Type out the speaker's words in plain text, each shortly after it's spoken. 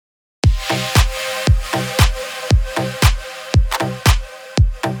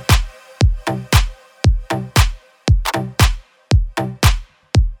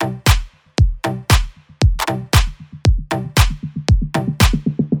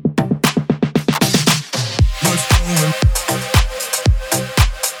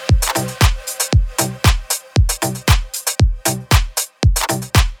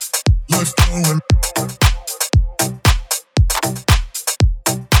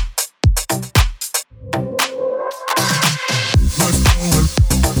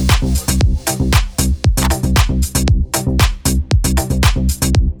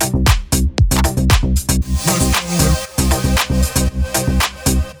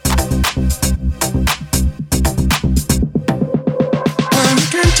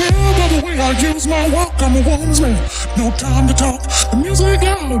use my walk, I'm a woman's man. No time to talk. The music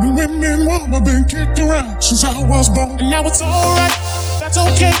loud, the women warm. I've been kicked around since I was born. And now it's alright, that's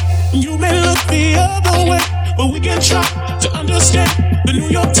okay. You may look the other way, but we can try to understand the New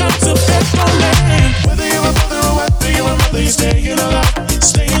York Times effect on man. Whether you're a brother or whether you're a mother, you're staying alive,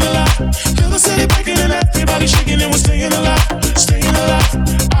 staying alive. Feel the city breaking and everybody shaking and we're staying alive, staying alive.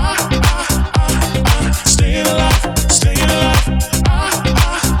 Staying alive, staying alive.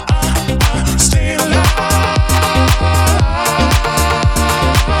 Staying alive.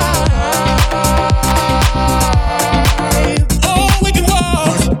 Oh, we can walk.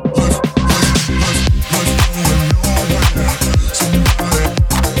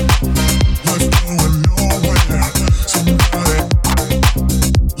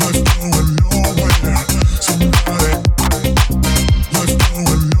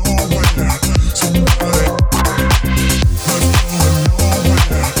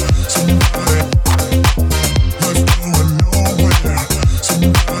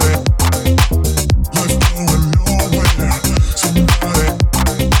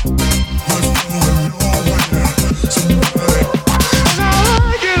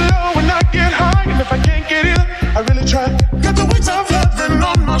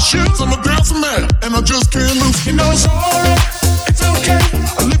 Shoes, I'm a dancing man, and I just can't lose. You know it's alright, it's okay.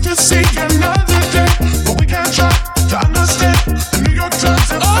 I'll live to see another day, but we can't try to understand the New York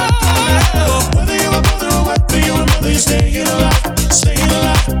Times and whether you're a brother or whether you're a mother, you're staying alive, staying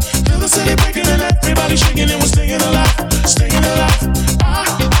alive. Feel the city breaking and everybody shaking, and we're staying alive, staying alive.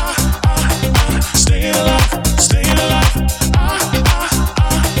 Staying alive, staying alive.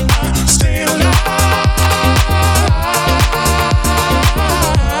 Staying alive.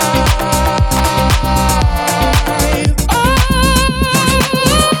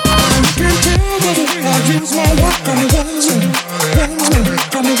 Use my walk, I'm a woman's man,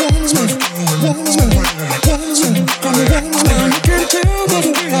 I'm a woman's man, woman's man, woman's man, I'm a woman's man. You can't tell by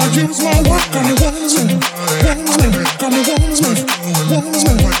the way I use my walk, I'm a woman's man, woman's man, I'm a woman's man, woman's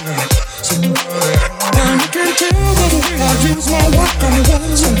man. And you can't tell by the way I use my walk, I'm a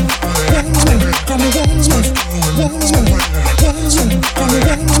woman's man, woman's man, I'm a woman's man, woman's man.